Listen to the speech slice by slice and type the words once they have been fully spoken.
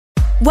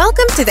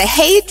Welcome to the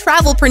Hey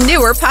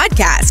Travelpreneur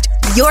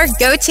podcast, your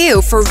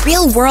go-to for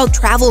real-world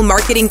travel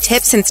marketing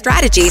tips and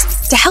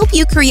strategies to help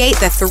you create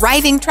the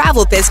thriving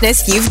travel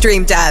business you've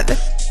dreamed of.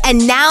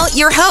 And now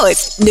your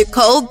host,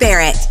 Nicole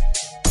Barrett.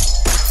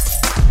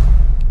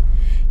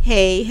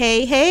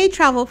 Hey,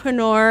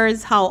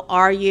 travelpreneurs. How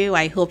are you?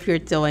 I hope you're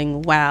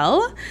doing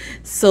well.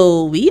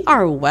 So we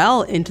are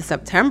well into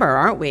September,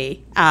 aren't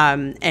we?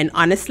 And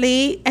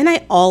honestly, and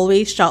I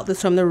always shout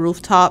this from the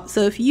rooftop.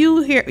 So if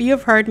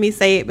you've heard me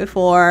say it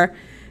before,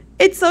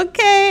 it's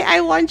okay. I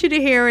want you to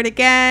hear it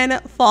again.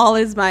 Fall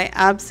is my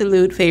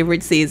absolute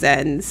favorite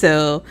season.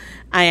 So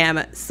I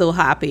am so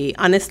happy.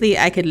 Honestly,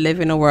 I could live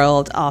in a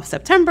world of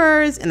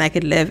Septembers and I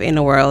could live in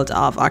a world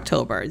of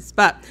Octobers.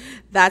 But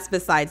that's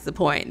besides the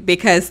point,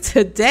 because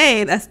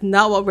today, that's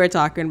not what we're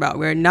talking about.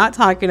 We're not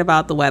talking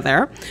about the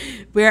weather.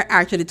 We're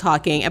actually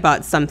talking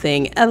about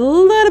something a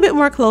little bit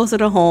more closer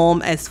to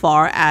home as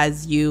far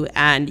as you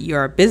and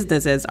your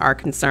businesses are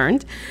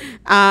concerned.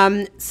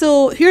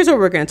 So here's what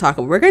we're going to talk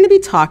about. We're going to be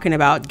talking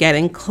about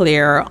getting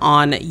clear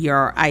on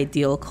your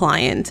ideal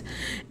client.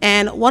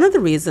 And one of the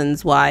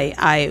reasons why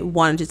I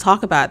wanted to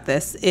talk about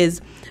this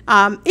is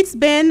it's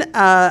been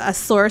a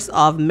source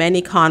of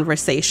many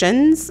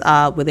conversations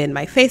within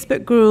my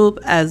Facebook group,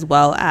 as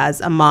well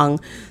as among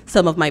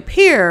some of my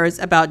peers,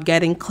 about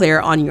getting clear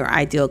on your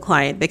ideal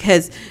client.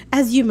 Because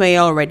as you may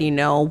already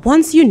know,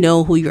 once you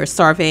know who you're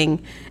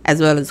serving,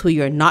 as well as who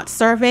you're not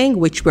serving,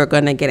 which we're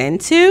going to get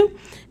into,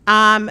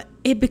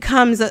 it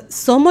becomes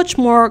so much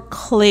more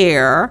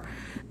clear,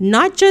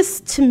 not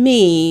just to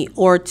me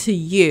or to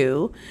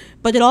you,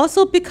 but it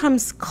also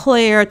becomes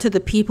clear to the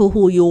people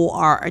who you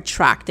are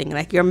attracting.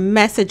 Like, your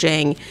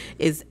messaging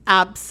is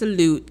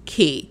absolute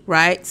key,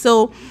 right?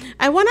 So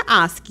I want to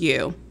ask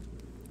you,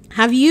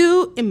 have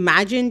you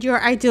imagined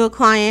your ideal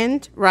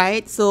client,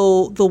 right?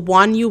 So the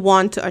one you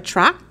want to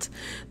attract,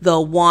 the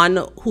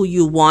one who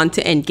you want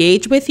to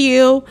engage with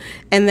you,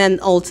 and then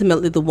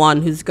ultimately the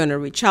one who's going to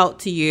reach out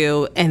to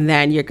you, and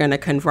then you're going to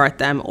convert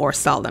them or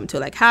sell them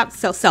to,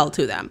 sell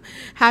to them.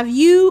 Have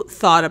you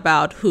thought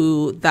about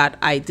who that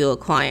ideal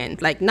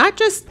client, like not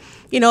just,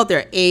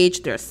 their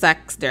age, their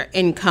sex, their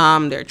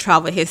income, their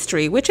travel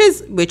history, which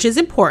is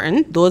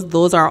important.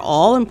 Those are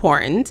all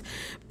important,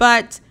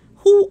 but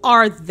who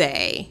are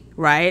they,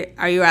 right?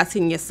 Are you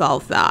asking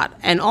yourself that?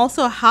 And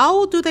also,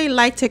 how do they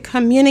like to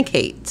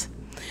communicate?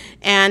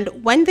 And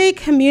when they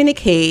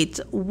communicate,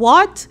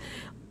 what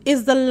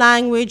is the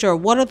language, or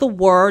what are the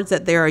words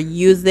that they are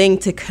using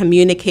to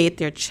communicate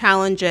their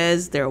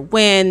challenges, their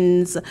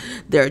wins,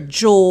 their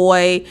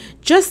joy?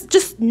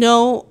 Just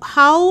know,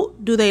 how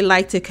do they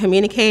like to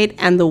communicate,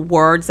 and the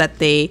words that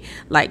they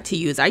like to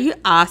use. Are you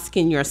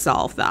asking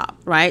yourself that,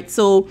 right?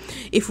 So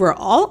if we're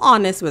all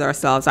honest with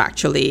ourselves,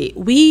 actually,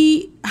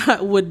 we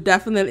would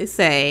definitely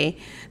say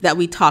that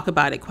we talk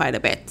about it quite a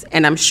bit.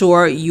 And I'm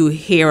sure you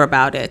hear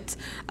about it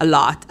a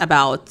lot,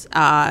 about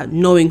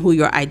knowing who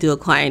your ideal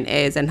client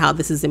is and how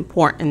this is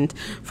important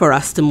for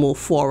us to move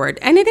forward.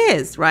 And it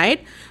is,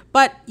 right?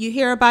 But you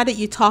hear about it,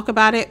 you talk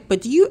about it,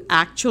 but do you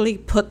actually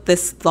put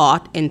this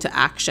thought into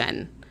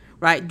action,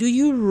 right? Do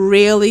you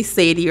really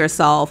say to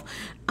yourself,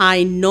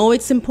 I know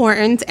it's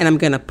important and I'm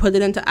going to put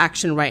it into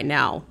action right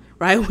now,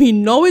 right? We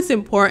know it's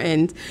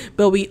important,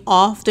 but we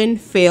often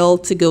fail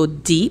to go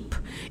deep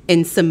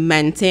in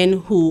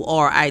cementing who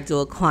our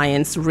ideal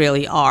clients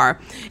really are.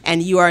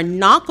 And you are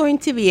not going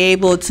to be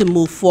able to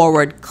move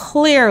forward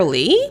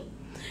clearly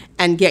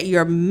and get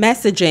your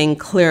messaging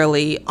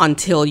clearly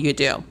until you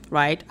do,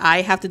 right?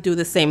 I have to do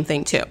the same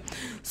thing too.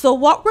 So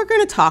what we're going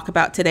to talk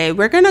about today,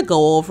 we're going to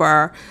go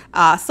over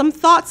some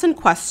thoughts and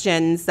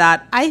questions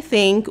that I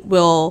think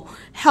will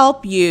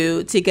help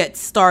you to get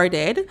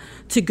started,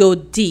 to go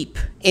deep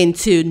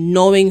into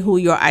knowing who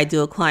your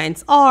ideal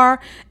clients are,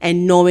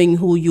 and knowing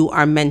who you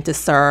are meant to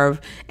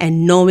serve,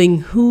 and knowing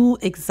who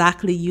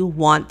exactly you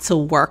want to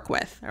work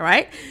with, all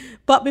right?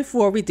 But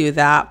before we do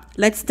that,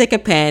 let's take a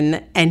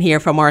pen and hear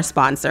from our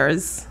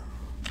sponsors.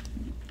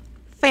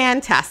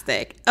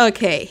 Fantastic.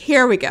 Okay,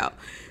 here we go.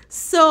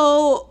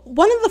 So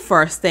one of the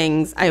first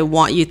things I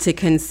want you to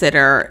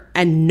consider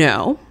and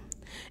know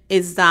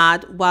is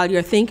that while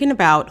you're thinking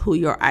about who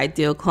your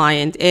ideal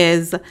client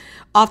is,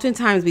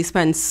 oftentimes we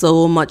spend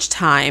so much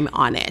time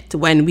on it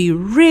when we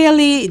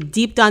really,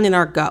 deep down in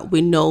our gut,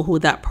 we know who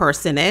that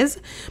person is,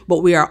 but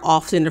we are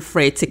often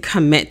afraid to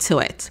commit to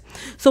it.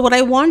 So what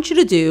I want you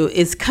to do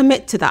is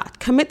commit to that.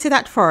 Commit to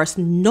that first,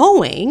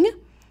 knowing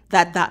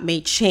that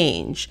may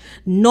change,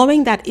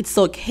 knowing that it's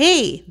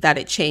okay that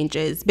it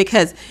changes,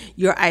 because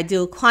your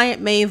ideal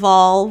client may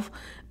evolve.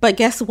 But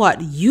guess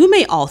what? You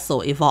may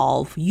also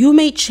evolve. You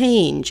may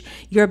change.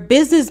 Your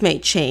business may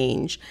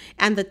change.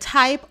 And the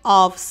type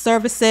of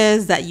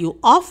services that you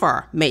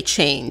offer may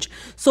change.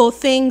 So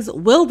things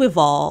will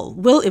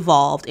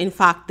evolve. In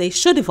fact, they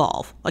should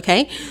evolve.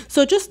 Okay?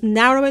 So just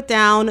narrow it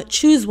down,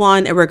 choose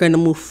one, and we're going to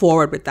move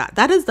forward with that.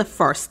 That is the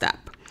first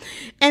step.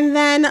 And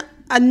then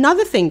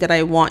another thing that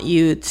I want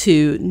you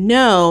to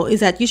know is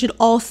that you should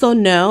also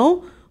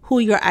know who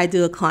your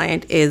ideal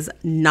client is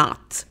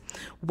not.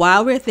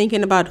 while we're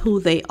thinking about who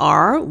they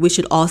are, we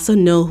should also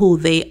know who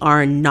they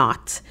are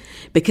not.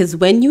 Because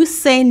when you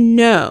say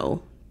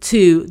no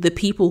to the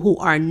people who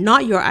are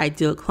not your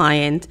ideal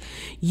client,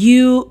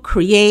 you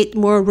create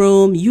more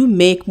room, you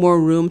make more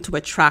room to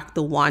attract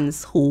the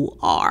ones who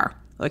are.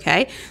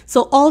 Okay?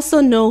 So also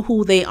know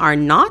who they are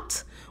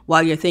not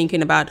while you're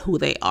thinking about who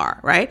they are,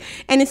 right?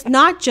 And it's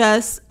not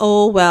just,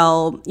 oh,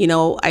 well,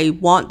 I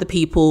want the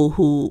people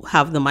who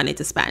have the money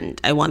to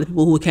spend. I want the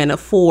people who can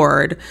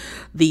afford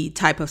the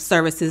type of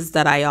services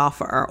that I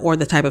offer or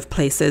the type of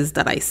places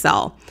that I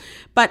sell.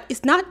 But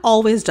it's not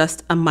always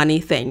just a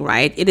money thing,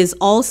 right? It is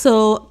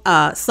also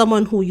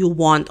someone who you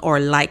want or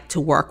like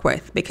to work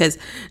with, because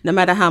no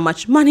matter how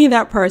much money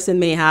that person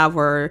may have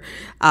or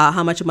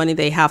how much money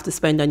they have to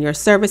spend on your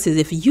services,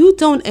 if you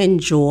don't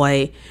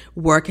enjoy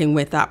working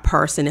with that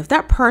person, if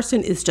that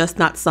person is just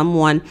not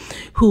someone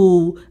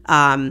who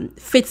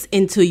fits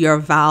into your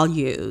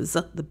values,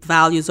 the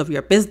values of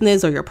your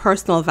business or your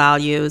personal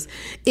values,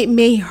 it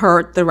may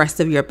hurt the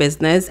rest of your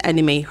business and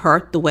it may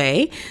hurt the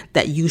way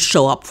that you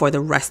show up for the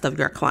rest of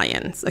your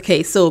clients.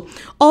 Okay, so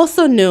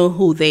also know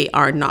who they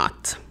are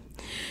not.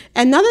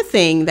 Another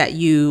thing that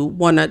you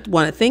want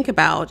to think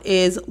about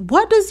is,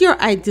 what does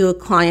your ideal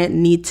client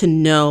need to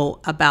know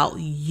about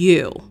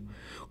you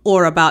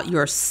or about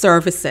your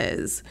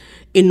services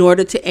in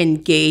order to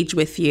engage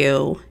with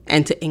you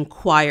and to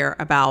inquire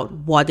about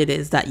what it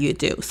is that you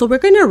do? So we're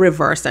going to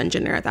reverse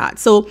engineer that.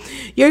 So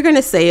you're going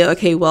to say,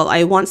 okay, well,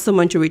 I want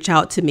someone to reach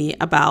out to me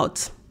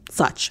about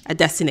such a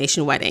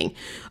destination wedding.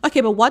 Okay,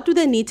 but what do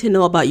they need to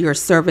know about your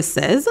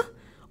services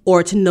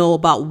or to know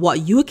about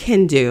what you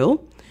can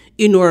do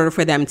in order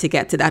for them to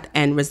get to that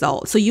end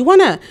result? So you want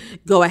to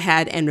go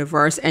ahead and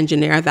reverse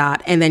engineer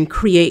that and then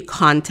create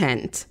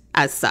content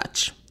as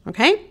such.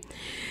 Okay.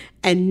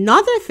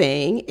 Another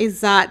thing is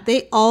that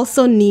they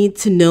also need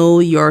to know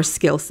your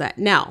skill set.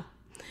 Now,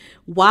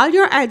 while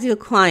your ideal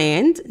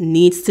client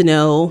needs to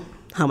know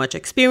how much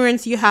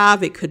experience you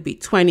have, it could be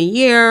 20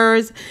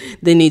 years.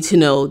 They need to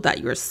know that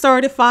you're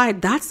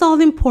certified. That's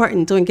all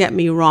important. Don't get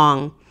me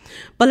wrong.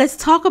 But let's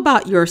talk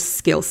about your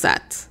skill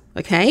set.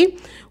 Okay.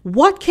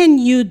 What can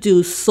you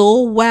do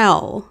so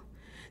well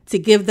to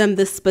give them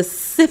the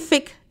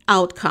specific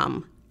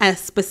outcome, a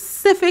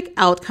specific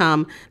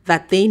outcome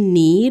that they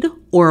need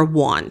or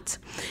want?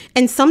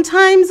 And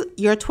sometimes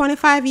your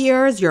 25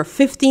 years, your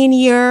 15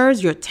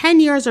 years, your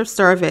 10 years of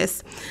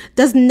service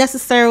doesn't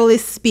necessarily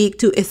speak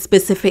to a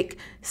specific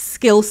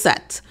skill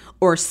set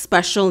or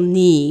special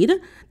need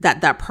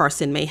that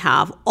person may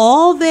have.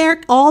 All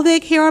they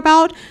care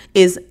about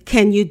is,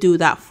 can you do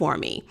that for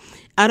me?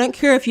 I don't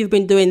care if you've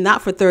been doing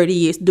that for 30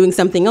 years, doing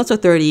something else for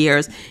 30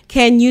 years.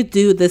 Can you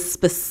do this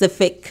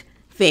specific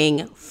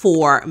thing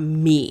for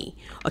me?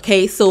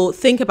 Okay, so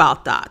think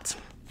about that.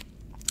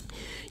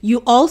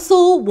 You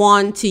also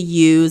want to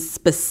use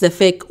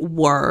specific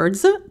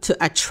words to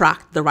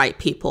attract the right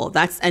people.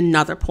 That's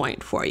another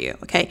point for you.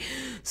 Okay,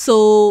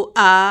 so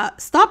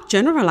stop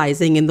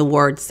generalizing in the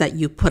words that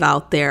you put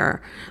out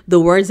there,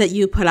 the words that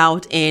you put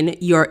out in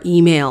your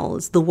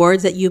emails, the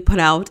words that you put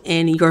out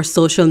in your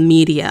social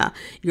media,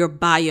 your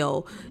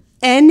bio,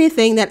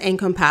 anything that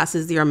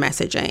encompasses your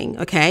messaging.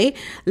 Okay,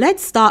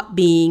 let's stop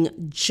being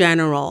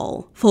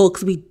general,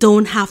 folks. We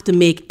don't have to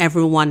make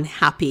everyone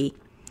happy.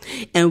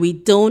 And we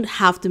don't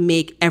have to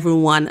make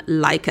everyone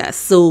like us.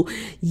 So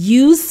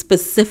use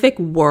specific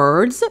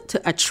words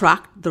to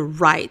attract the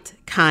right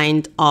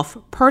kind of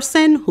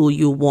person who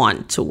you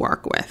want to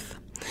work with.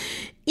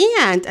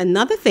 And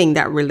another thing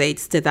that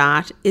relates to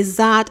that is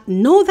that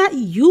know that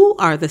you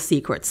are the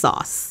secret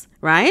sauce,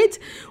 right?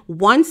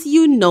 Once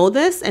you know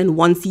this and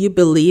once you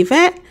believe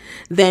it,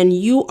 then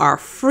you are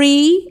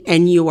free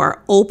and you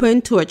are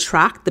open to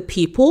attract the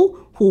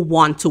people who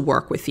want to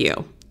work with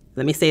you.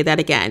 Let me say that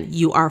again.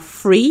 You are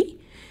free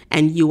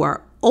and you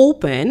are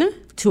open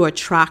to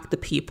attract the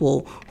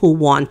people who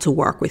want to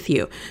work with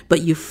you.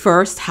 But you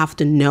first have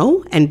to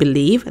know and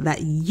believe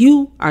that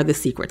you are the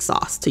secret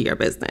sauce to your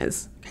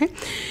business. Okay.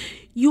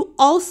 You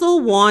also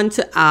want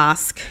to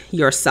ask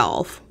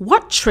yourself,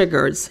 what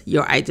triggers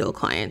your ideal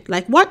client?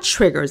 Like, what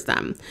triggers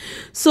them?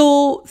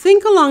 So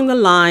think along the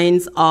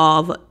lines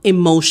of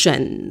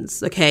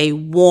emotions, okay,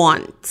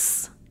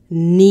 wants,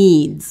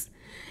 needs,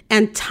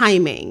 and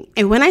timing.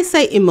 And when I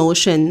say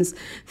emotions,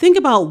 think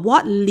about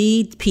what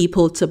leads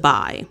people to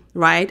buy,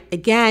 right?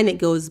 Again, it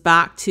goes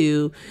back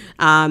to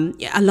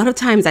a lot of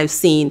times I've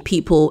seen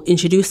people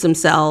introduce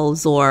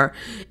themselves, or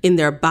in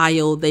their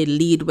bio, they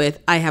lead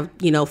with, I have,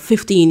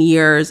 15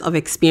 years of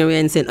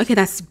experience. And okay,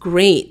 that's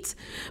great.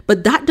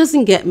 But that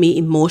doesn't get me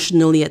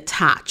emotionally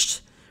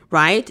attached,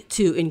 right,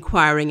 to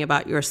inquiring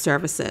about your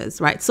services,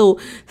 right? So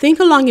think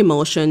along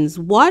emotions.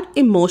 What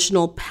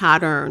emotional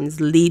patterns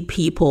lead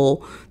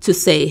people to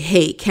say,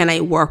 hey, can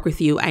I work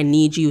with you? I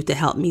need you to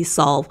help me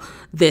solve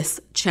this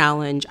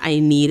challenge. I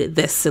need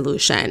this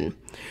solution.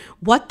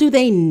 What do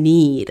they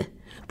need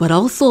but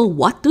also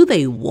what do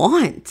they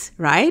want,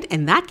 right?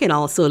 And that can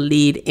also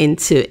lead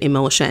into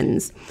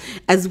emotions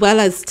as well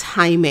as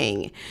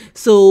timing.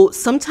 So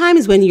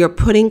sometimes when you're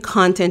putting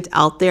content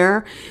out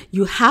there,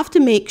 you have to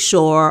make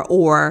sure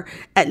or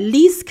at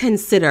least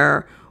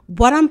consider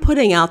what I'm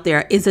putting out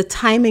there, is the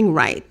timing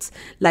right?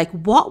 Like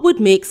what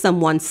would make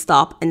someone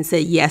stop and say,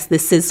 yes,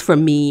 this is for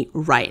me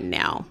right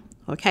now?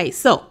 Okay,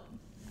 so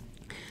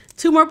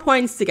 2 more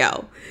points to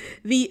go.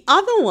 The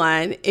other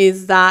one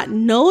is that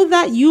know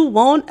that you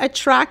won't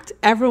attract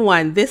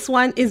everyone. This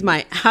one is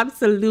my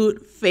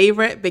absolute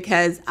favorite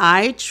because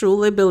I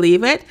truly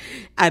believe it.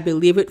 I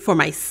believe it for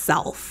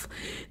myself.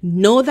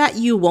 Know that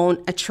you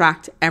won't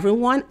attract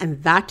everyone,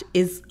 and that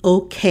is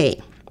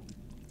okay.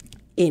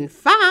 In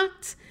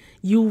fact,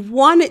 you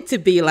want it to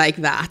be like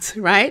that,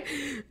 right?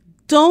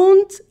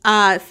 Don't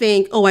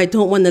think, oh, I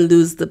don't want to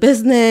lose the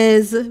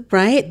business,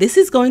 right? This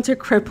is going to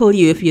cripple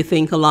you if you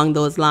think along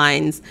those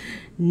lines.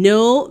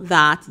 Know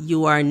that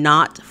you are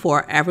not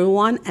for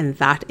everyone, and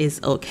that is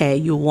okay.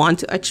 You want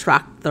to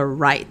attract the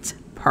right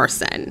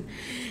person.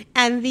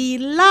 And the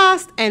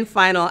last and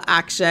final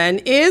action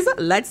is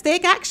let's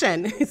take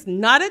action. It's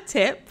not a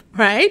tip,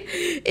 right?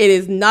 It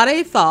is not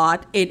a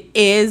thought. It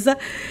is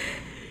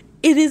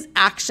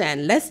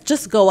action. Let's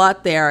just go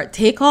out there,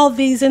 take all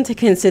these into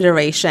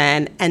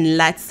consideration, and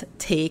let's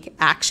take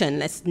action.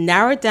 Let's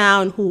narrow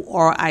down who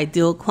our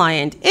ideal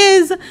client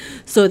is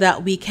so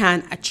that we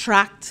can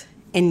attract,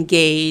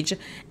 engage,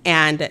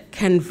 and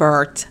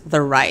convert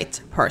the right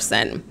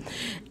person.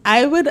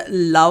 I would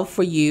love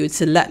for you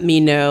to let me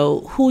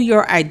know who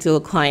your ideal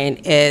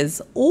client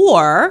is,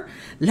 or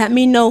let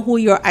me know who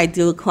your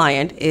ideal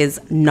client is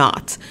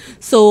not.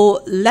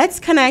 So let's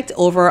connect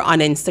over on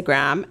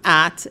Instagram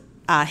at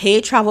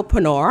Hey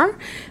Travelpreneur,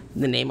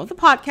 the name of the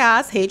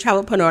podcast, Hey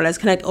Travelpreneur. Let's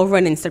connect over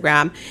on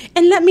Instagram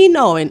and let me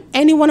know in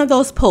any one of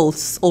those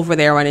posts over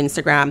there on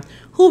Instagram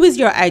who is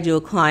your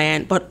ideal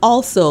client, but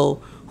also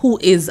who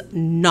is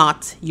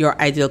not your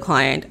ideal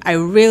client. I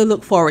really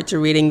look forward to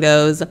reading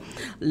those.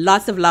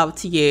 Lots of love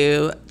to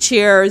you.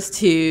 Cheers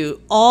to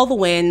all the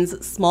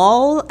wins,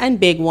 small and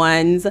big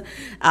ones,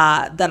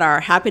 that are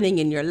happening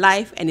in your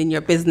life and in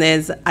your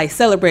business. I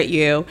celebrate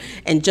you.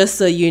 And just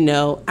so you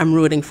know, I'm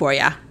rooting for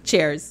you.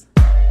 Cheers.